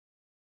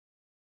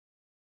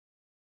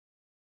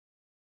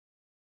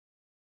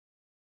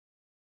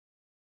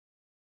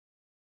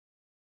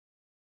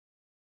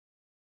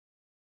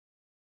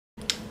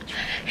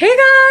Hey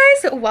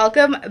guys,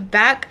 welcome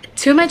back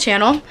to my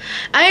channel.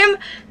 I am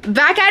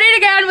back at it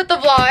again with the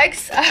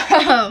vlogs.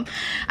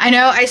 I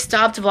know I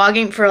stopped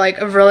vlogging for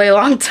like a really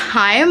long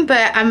time,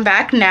 but I'm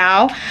back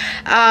now.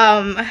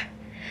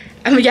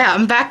 Yeah,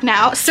 I'm back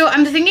now. So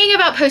I'm thinking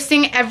about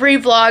posting every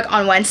vlog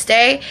on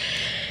Wednesday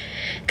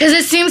because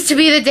it seems to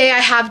be the day I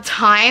have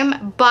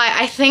time, but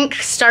I think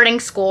starting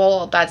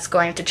school, that's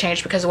going to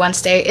change because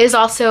Wednesday is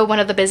also one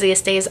of the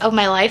busiest days of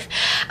my life.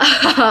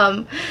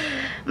 But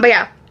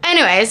yeah.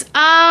 Anyways,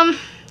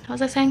 what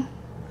was I saying?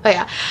 Oh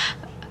yeah.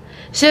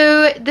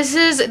 So this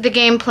is the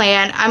game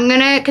plan. I'm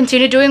gonna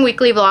continue doing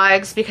weekly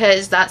vlogs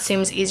because that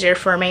seems easier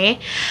for me.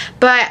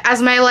 But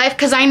as my life,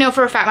 because I know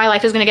for a fact my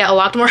life is gonna get a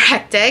lot more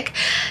hectic.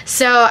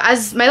 So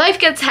as my life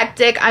gets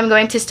hectic, I'm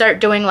going to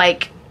start doing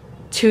like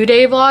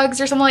 2-day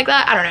vlogs or something like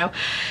that. I don't know.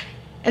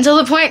 Until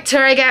the point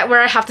where I get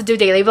where I have to do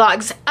daily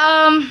vlogs.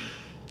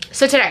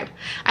 So today,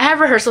 I have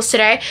rehearsals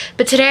today,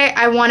 but today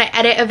I want to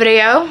edit a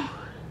video.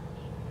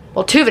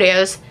 Well, 2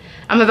 videos.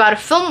 I'm about to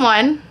film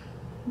one.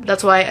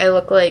 That's why I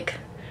look like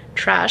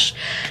trash.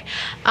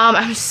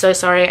 I'm so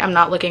sorry. I'm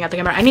not looking at the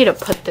camera. I need to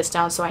put this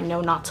down so I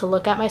know not to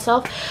look at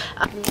myself.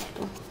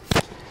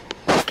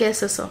 ¿Qué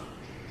es eso?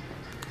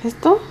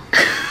 ¿Esto?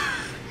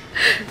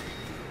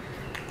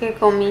 ¿Qué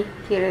comí?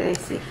 Quiere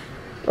decir.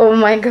 Oh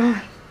my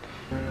god.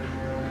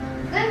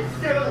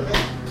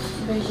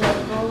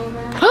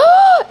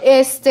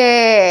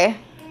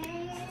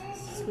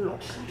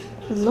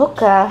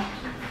 Loca.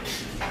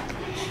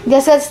 Ya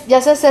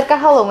se acerca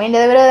Halloween, ya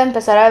debería de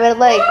empezar a ver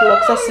like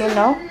looks así,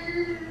 ¿no?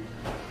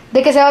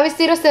 ¿De qué se va a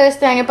vestir usted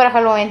este año para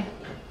Halloween?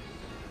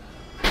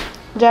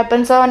 ¿Ya ha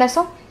pensado en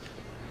eso?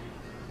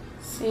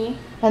 Sí.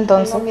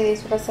 Entonces. Tengo mi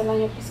disfraz el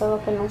año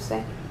pasado que no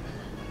sé.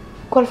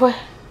 ¿Cuál fue?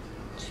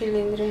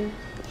 Chilindrina.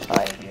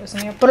 Ay, Dios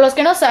mío. Por los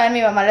que no saben,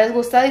 mi mamá les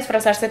gusta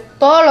disfrazarse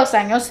todos los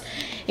años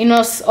y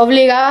nos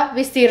obliga a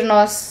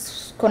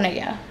vestirnos con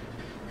ella.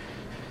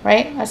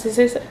 Right? Así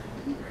se dice.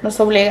 Nos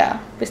obliga a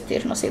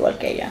vestirnos igual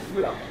que ella.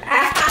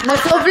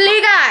 ¡Nos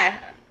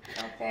obliga!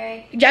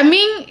 Okay. Ya a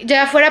mí,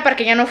 ya fuera para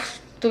que ya no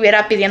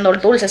estuviera pidiendo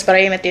dulces, para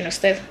ahí me tiene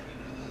usted.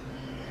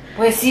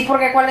 Pues sí,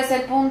 porque ¿cuál es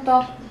el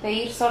punto de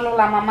ir solo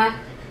la mamá?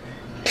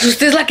 Pues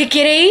usted es la que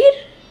quiere ir.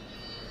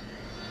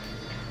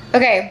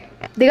 Ok,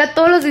 diga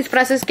todos los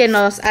disfraces que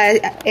nos ha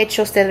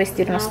hecho usted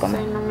vestirnos como.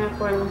 No sé, no me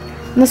acuerdo.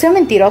 No sea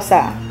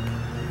mentirosa.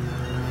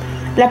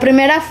 La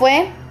primera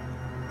fue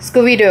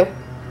Scooby-Doo,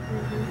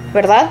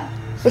 ¿verdad?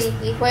 Sí,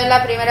 y fue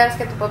la primera vez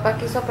que tu papá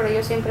quiso, pero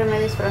yo siempre me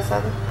he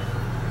disfrazado.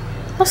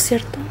 No es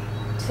cierto.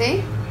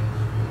 ¿Sí?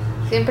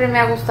 Siempre me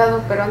ha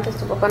gustado, pero antes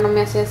tu papá no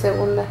me hacía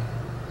segunda.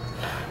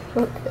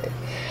 Okay.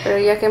 Pero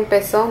ya que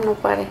empezó, no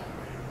paré.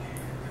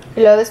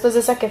 ¿Y luego después de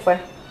esa qué fue?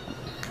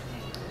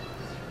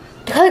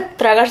 Deja de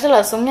tragarse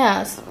las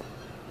uñas.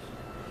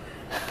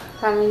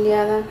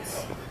 Familia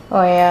Adams.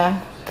 Oh,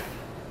 yeah.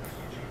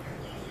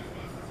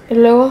 ¿Y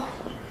luego?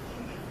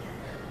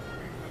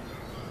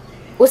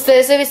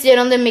 Ustedes se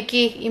vistieron de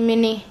Mickey y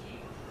Minnie.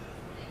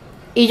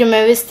 Y yo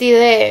me vestí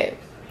de...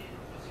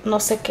 no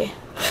sé qué.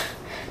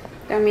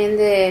 También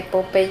de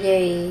Popeye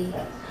y...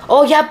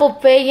 ¡Oh, ya,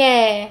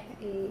 Popeye!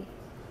 Y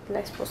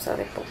la esposa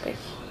de Popeye.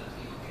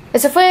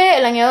 Ese fue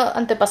el año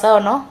antepasado,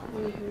 ¿no?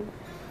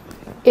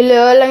 Y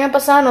luego el año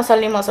pasado no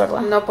salimos, ¿verdad?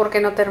 No,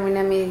 porque no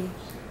terminé mi...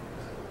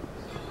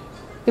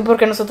 Y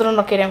porque nosotros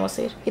no queremos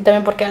ir. Y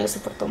también porque Ale se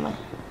portó mal.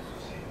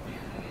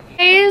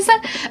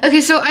 Okay,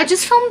 so I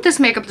just filmed this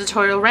makeup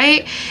tutorial,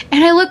 right?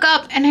 And I look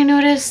up and I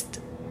noticed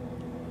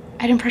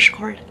I didn't press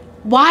record.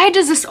 Why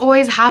does this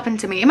always happen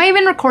to me? Am I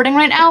even recording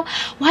right now?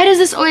 Why does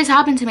this always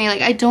happen to me?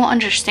 Like, I don't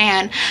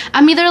understand.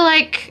 I'm either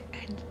like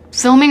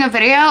filming a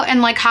video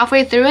and like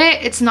halfway through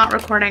it, it's not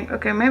recording.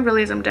 Okay, my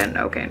realism didn't.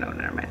 Okay, no,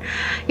 never mind.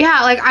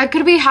 Yeah, like I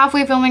could be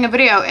halfway filming a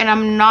video and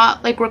I'm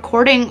not like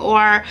recording,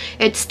 or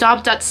it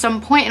stopped at some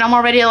point and I'm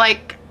already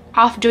like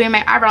off doing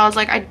my eyebrows.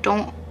 Like, I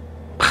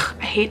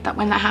hate that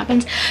when that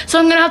happens. So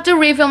I'm gonna have to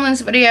refilm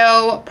this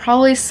video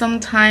probably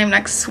sometime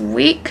next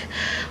week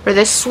or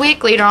this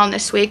week, later on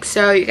this week,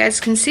 so you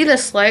guys can see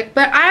this look.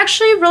 But I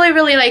actually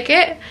really like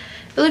it.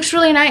 It looks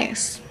really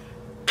nice.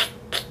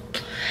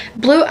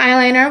 Blue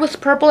eyeliner with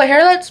purple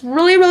hair. That's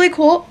really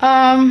cool.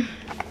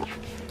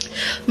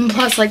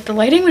 Plus, like, the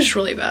lighting was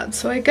really bad,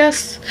 so I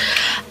guess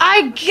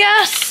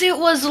it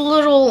was a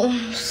little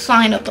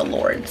sign of the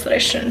Lord's that I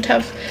shouldn't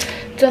have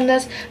done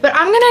this. But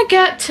I'm gonna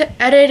get to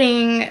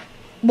editing,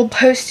 well,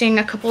 posting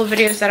a couple of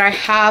videos that I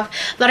have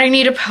that I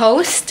need to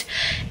post,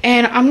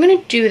 and I'm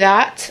gonna do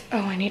that. Oh,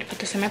 I need to put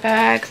this in my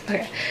bag.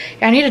 Okay,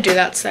 yeah, I need to do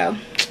that. So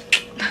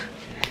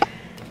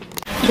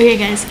okay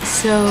guys,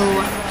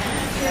 so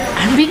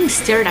I'm being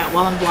stared at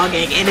while I'm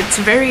vlogging and it's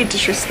very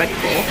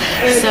disrespectful.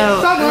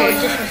 So okay.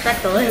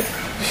 Disrespectful.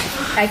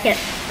 I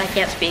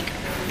can't speak.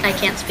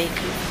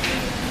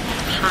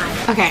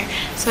 Hi. Okay,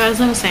 so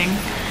as I was saying,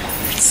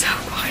 it's so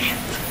quiet.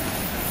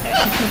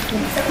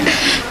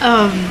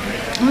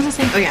 What was I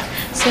saying? Oh yeah,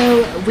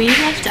 so we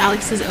left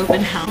Alex's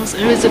open house.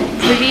 It was a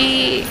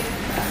pretty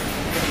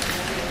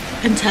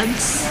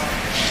intense.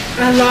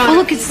 Oh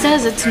look, it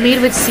says it's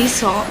made with sea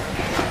salt.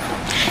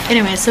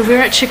 Anyway, so we're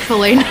at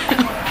Chick-fil-A now.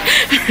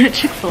 We're at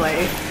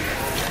Chick-fil-A.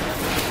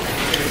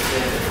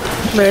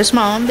 There's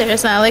Mom,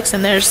 there's Alex,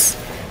 and there's...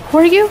 Who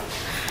are you?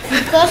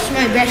 Plus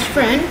my best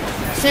friend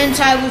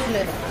since I was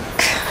little.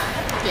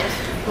 Yes,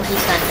 well he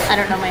said. I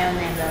don't know my own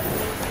name though.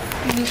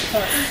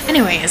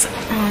 Anyways,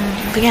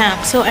 but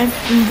yeah, so I'm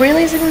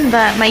realizing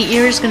that my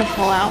ear is gonna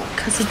fall out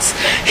because it's...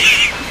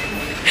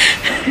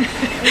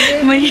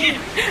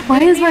 Why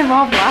is my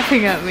mom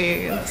laughing at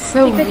me? It's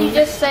so Because you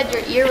just said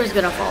your ear was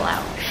gonna fall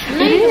out. I'm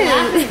not It even is.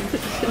 laughing.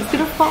 It's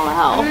gonna fall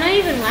out. I'm not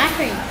even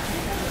laughing.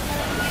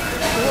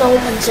 No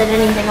one said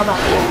anything about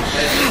you.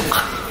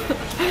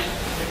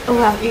 Oh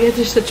wow, you guys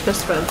are such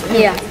best friends.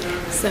 Yeah.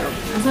 So,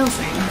 as I was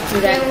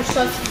saying. They were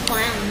such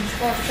clowns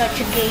or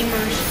such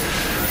gamers.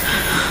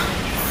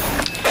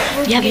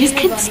 Yeah, these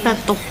kids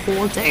spent the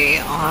whole day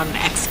on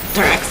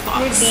their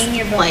Xbox.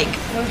 Like,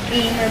 We're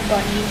gamer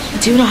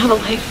buddies. do you know how to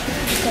like...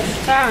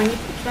 Karen, you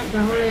spent the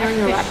whole day on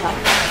your laptop.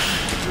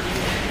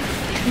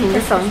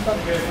 Your phone.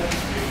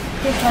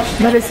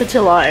 That is such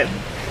a lie.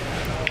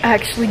 I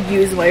actually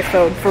use my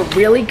phone for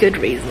really good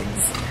reasons.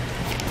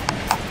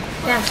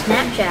 Yeah,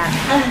 Snapchat.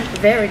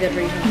 Very good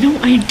reason. No,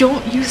 I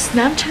don't use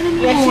Snapchat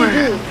anymore.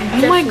 Yes,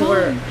 you do. Oh my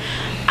god.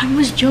 I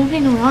was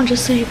joking around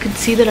just so you could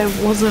see that I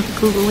wasn't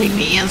Googling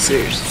the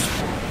answers.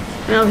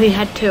 No, he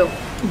had two.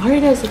 Why are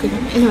you guys looking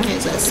at me?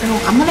 Anyways, so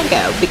I'm gonna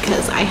go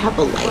because I have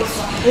a life.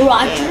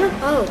 Roger?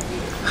 Oh.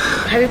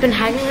 Have you been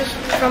hiding this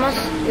from us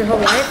your whole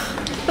life?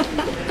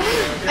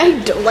 I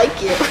don't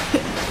like you.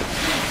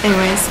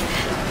 Anyways.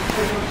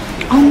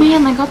 Oh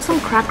man, I got some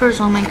crackers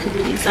on my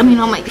cookies. I mean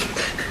on my...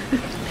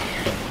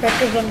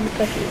 Crackers on your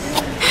cookies.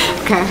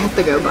 Okay, I have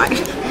to go, bye.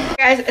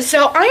 Guys,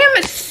 so I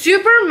am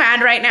super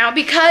mad right now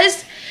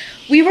because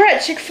we were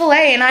at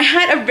Chick-fil-A and I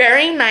had a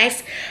very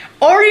nice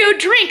Oreo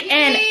drink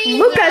and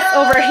Lucas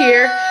over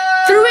here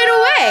threw it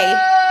away.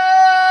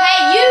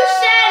 Hey, you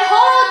said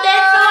hold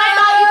it, so I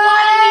thought you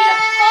wanted me to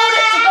hold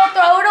it to go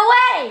throw it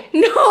away.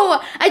 No,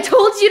 I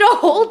told you to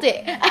hold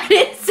it. I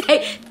didn't say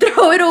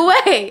throw it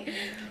away.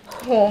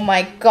 Oh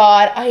my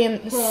god, I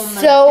am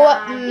so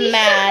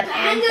mad.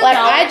 Like,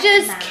 I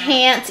just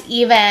can't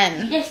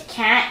even. You just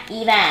can't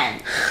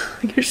even.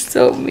 You're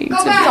so mean to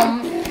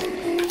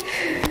me.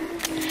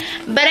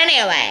 But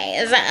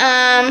anyways,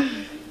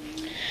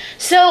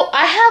 so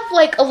I have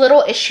like a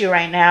little issue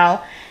right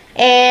now.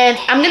 And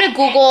I'm gonna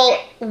Google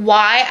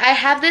why I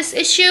have this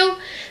issue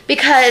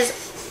because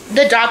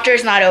the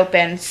doctor's not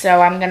open.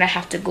 So I'm gonna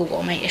have to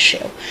Google my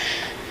issue.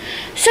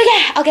 So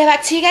yeah, I'll get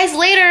back to you guys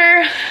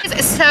later.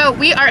 So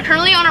we are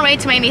currently on our way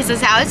to my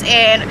niece's house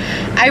and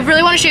I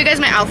really want to show you guys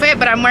my outfit,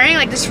 but I'm wearing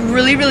like this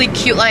really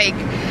cute like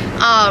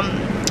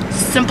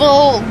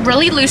simple,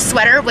 really loose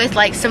sweater with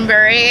like some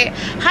very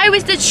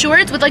high-waisted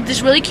shorts with like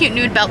this really cute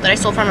nude belt that I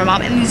stole from my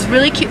mom and these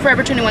really cute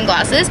Forever 21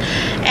 glasses.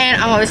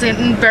 And I'm obviously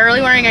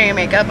barely wearing any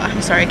makeup.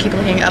 I'm sorry, I keep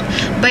looking up.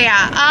 But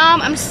yeah,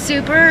 I'm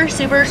super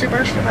excited.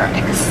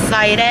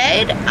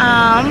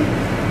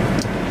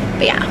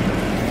 But yeah.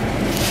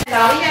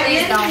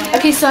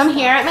 Okay, so I'm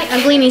here at my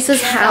ugly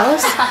niece's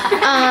house.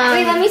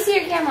 Wait, let me see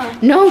your camera.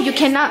 No, you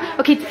cannot.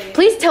 Okay,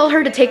 please tell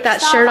her to take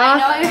that shirt off.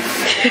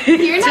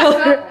 You're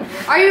not.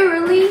 Are you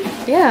really?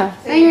 Yeah.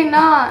 No, you're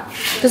not.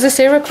 Does it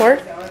say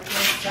record?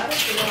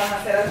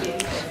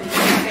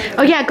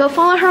 Oh yeah, go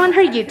follow her on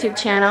her YouTube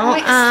channel.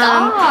 Wait,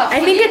 stop. I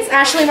think it's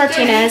Ashley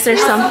Martinez or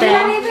something. You're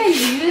not even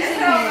using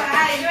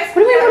it.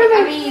 What do you mean?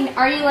 I mean,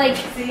 are you like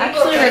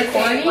actually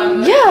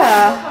recording?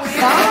 Yeah.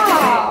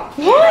 Stop.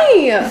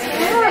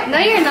 Why? No,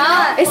 you're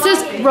not. It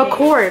says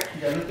record.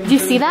 Do you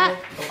see that?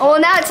 Oh,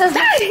 now it says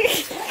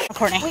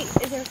Recording. Wait,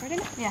 is it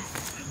recording? Yeah.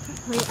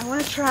 Wait, I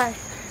want to try.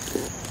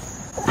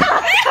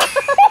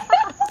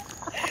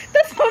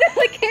 That sounded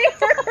like it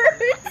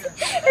hurts.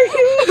 Are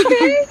you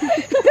okay?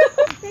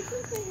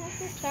 Technically, have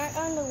to start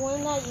on the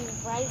one that you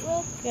write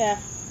with. Yeah.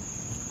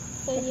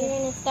 So you're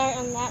gonna start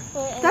on that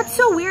foot. And That's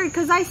so weird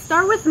because I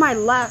start with my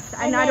left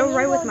and I don't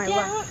write with my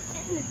left.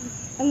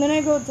 And then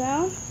I go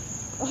down.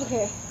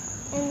 Okay.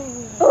 And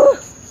then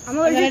I'm And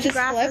then I allergic to just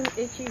grass flip? and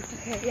itchy.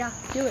 Okay, yeah,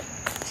 do it.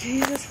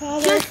 Jesus,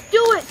 Father. Just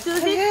do it,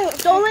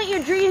 Susie. Don't let your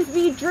dreams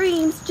be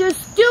dreams.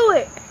 Just do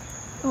it.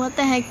 what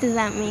the heck does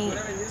that mean?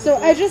 So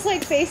I just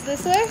like face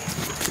this way.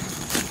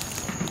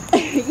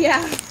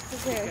 Yeah.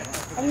 Okay.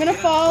 I'm gonna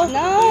fall.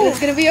 No. It's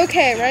gonna be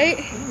okay, right?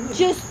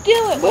 Just do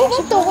it. Move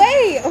out the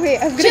way. Okay,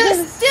 I'm gonna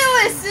just do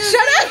it, Susie.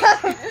 Shut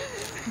up.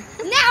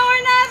 Now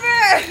or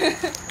never.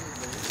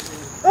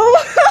 Oh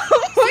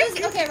my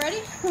God. Okay, ready?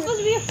 You're supposed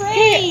to be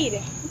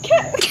afraid.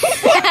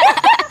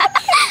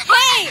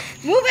 Hey,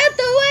 move out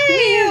the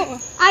way.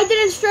 I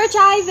didn't stretch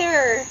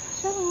either.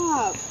 Shut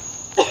up.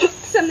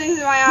 Something's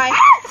in my eye.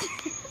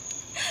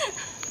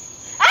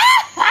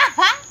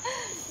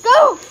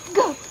 Go.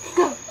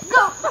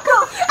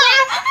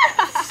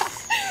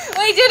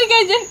 Wait, do it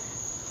again,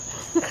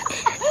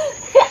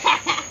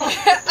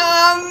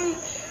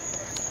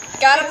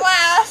 got a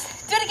blast.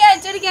 Do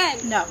it again.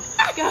 No.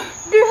 Go. I'm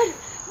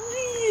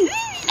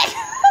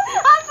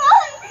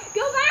falling.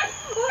 Go back.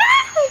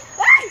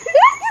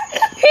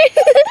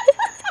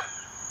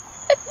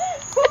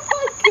 Oh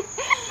my God.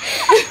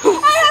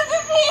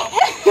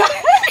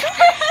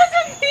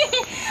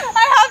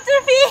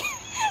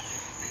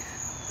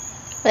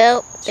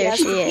 Well, there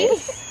she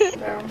is.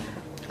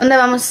 ¿Dónde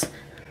vamos?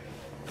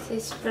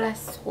 Six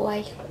plus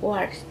white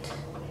worst.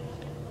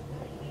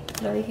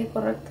 ¿Lo dije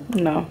correcto?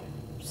 No.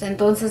 Pues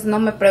entonces no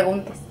me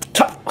preguntes.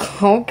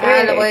 Ok.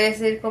 Ah, lo voy a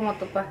decir como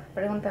tu pa.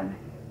 Pregúntame.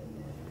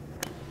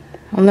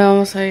 ¿Dónde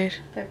vamos a ir?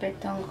 Pepe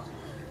Tongo.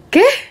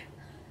 ¿Qué?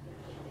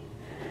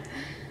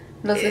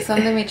 Los que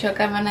son de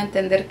Michoacán van a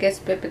entender qué es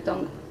Pepe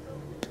Tongo.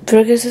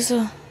 ¿Pero qué es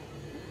eso?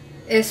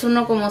 Es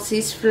uno como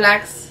Six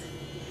Flags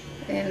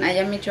en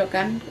allá en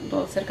Michoacán,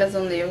 cerca de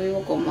donde yo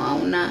vivo, como a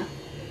una...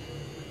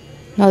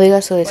 No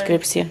digas su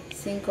descripción.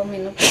 5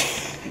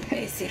 minutos, voy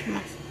a decir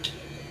más.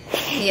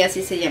 Y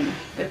así se llama,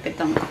 Pepe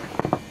Tongo.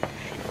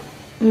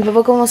 ¿Mi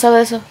papá cómo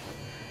sabe eso?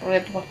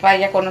 Porque tu papá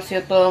ya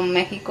conoció todo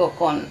México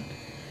con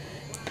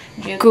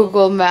YouTube,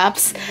 Google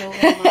Maps.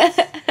 Google Maps.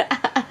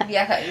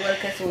 Viaja igual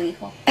que su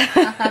hijo.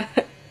 Ajá.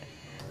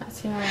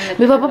 Así me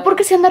metí. ¿Mi papá por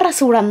qué se anda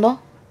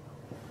rasurando?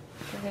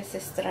 Es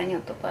extraño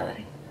tu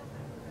padre.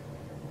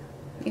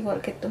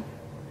 Igual que tú.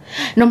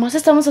 Nomás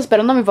estamos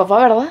esperando a mi papá,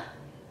 ¿verdad?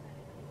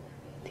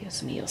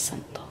 Dios mío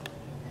santo.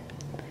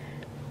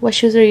 What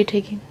shoes are you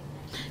taking?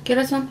 ¿Qué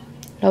horas son?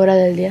 La hora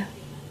del día.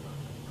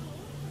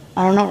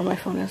 I don't know where my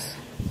phone is.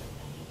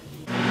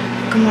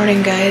 Good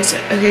morning, guys.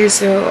 Okay,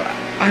 so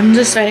I'm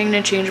deciding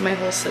to change my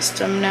whole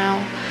system now.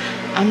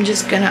 I'm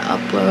just gonna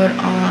upload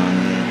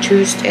on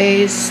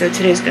Tuesdays, so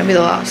today's gonna be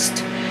the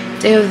last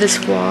day of this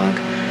vlog.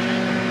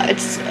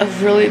 It's a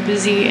really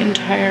busy and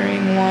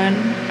tiring one.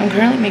 I'm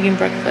currently making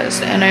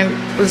breakfast, and I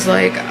was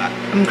like,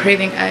 I'm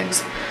craving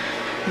eggs,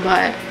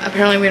 but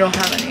apparently we don't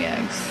have any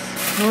eggs.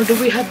 Nor do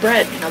we have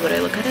bread, now that I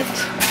look at it.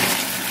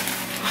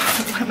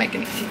 What am I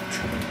gonna eat?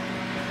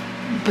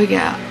 But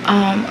yeah,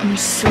 I'm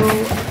so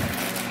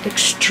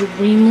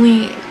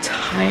extremely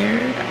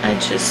tired. I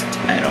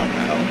don't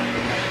know.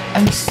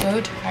 I'm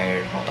so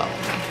tired. Hold on.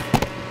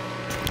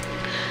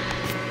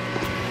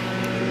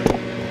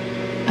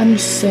 I'm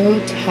so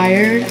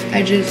tired.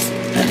 I don't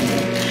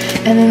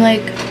know. And then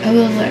like, I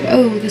was like,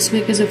 oh, this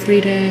week is a free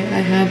day.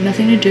 I have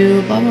nothing to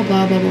do, blah, blah,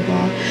 blah, blah, blah,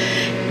 blah.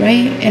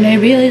 Right? And I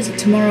realized that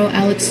tomorrow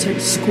Alex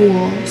starts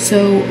school.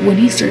 So when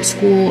he starts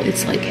school,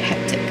 it's like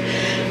hectic.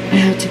 I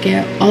have to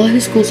get all of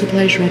his school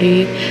supplies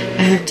ready.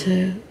 I have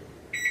to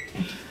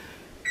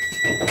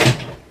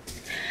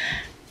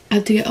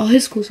get all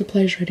his school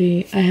supplies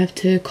ready. I have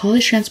to call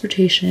his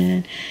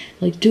transportation,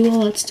 like do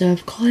all that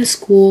stuff, call his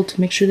school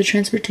to make sure the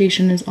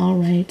transportation is all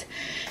right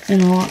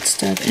and all that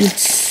stuff. And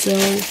it's so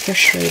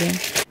frustrating.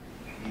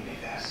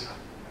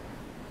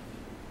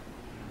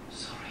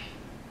 Sorry.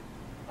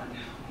 I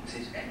never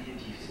wanted any of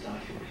you to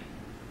die for me.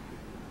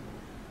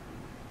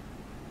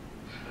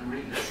 I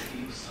really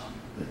see your son.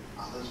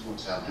 Others will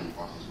tell him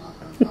what his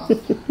mother and father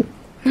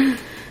did.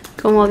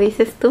 ¿Cómo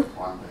dices tú?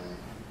 One day,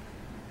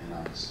 he'll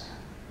understand.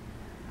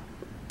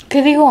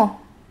 ¿Qué digo?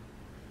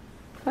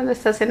 Cuando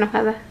estás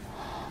enojada.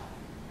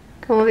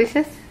 ¿Cómo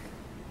dices?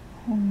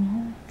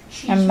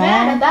 She's I'm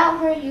mad mad. about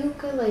her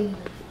ukulele.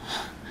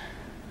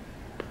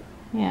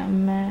 Yeah,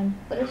 man.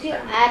 What if you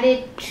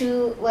added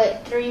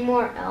 3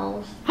 more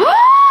L's?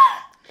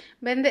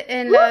 Vende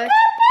en la...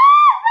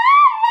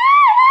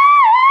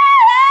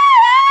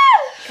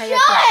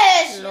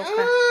 Cállate,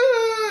 loca.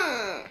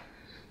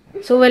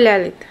 Súbele,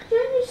 Alita.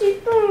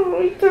 She's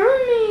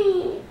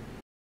returning.